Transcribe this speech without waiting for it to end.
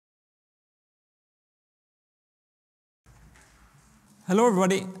Hello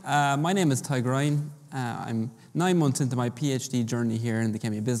everybody, my name is Tadhg Ryan. I'm 9 months into my PhD journey here in the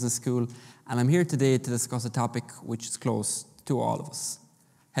Kemmy Business School, and I'm here today to discuss a topic which is close to all of us: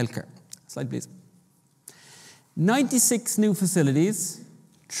 healthcare. Slide please. 96 new facilities,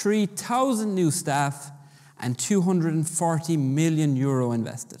 3,000 new staff, and €240 million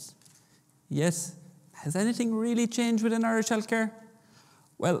invested. Yet, has anything really changed within Irish healthcare?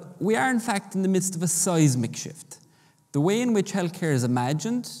 Well, we are in fact in the midst of a seismic shift. The way in which healthcare is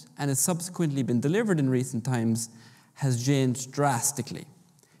imagined and has subsequently been delivered in recent times has changed drastically.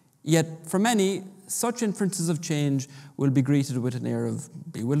 Yet, for many, such inferences of change will be greeted with an air of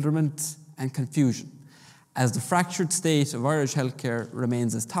bewilderment and confusion, as the fractured state of Irish healthcare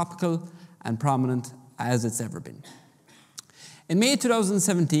remains as topical and prominent as it's ever been. In May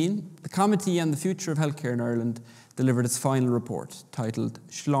 2017, the Committee on the Future of Healthcare in Ireland delivered its final report, titled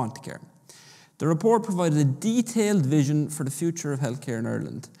Sláintecare. The report provided a detailed vision for the future of healthcare in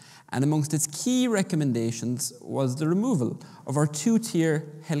Ireland, and amongst its key recommendations was the removal of our two-tier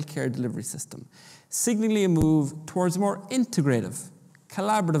healthcare delivery system, signalling a move towards a more integrative,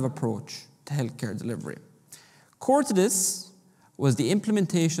 collaborative approach to healthcare delivery. Core to this was the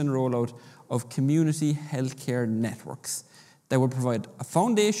implementation and rollout of community healthcare networks that would provide a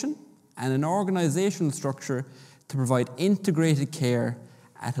foundation and an organisational structure to provide integrated care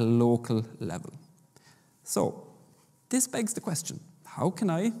at a local level. So, this begs the question: how can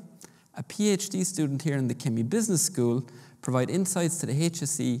I, a PhD student here in the Kemmy Business School, provide insights to the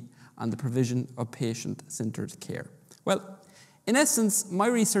HSE on the provision of patient-centred care? Well, in essence, my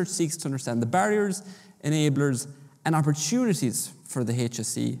research seeks to understand the barriers, enablers, and opportunities for the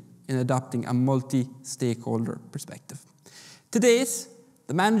HSE in adopting a multi-stakeholder perspective. To date,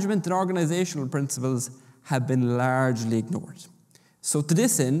 the management and organisational principles have been largely ignored. So to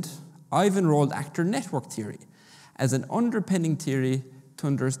this end, I've enrolled actor network theory as an underpinning theory to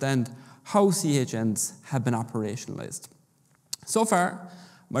understand how CHNs have been operationalised. So far,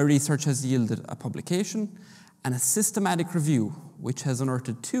 my research has yielded a publication and a systematic review which has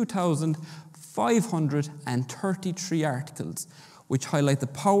unearthed 2,533 articles which highlight the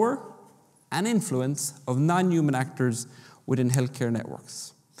power and influence of non-human actors within healthcare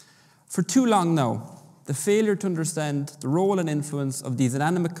networks. For too long now, the failure to understand the role and influence of these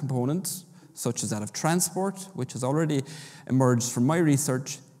inanimate components, such as that of transport, which has already emerged from my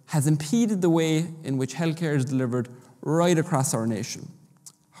research, has impeded the way in which healthcare is delivered right across our nation.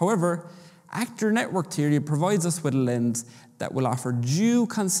 However, actor network theory provides us with a lens that will offer due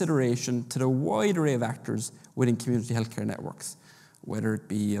consideration to the wide array of actors within community healthcare networks, whether it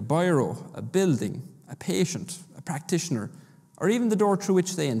be a biro, a building, a patient, a practitioner, or even the door through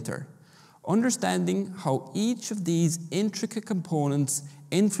which they enter. Understanding how each of these intricate components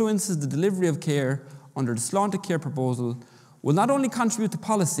influences the delivery of care under the Sláintecare proposal will not only contribute to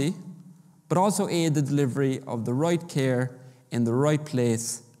policy, but also aid the delivery of the right care in the right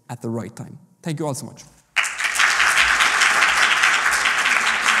place at the right time. Thank you all so much.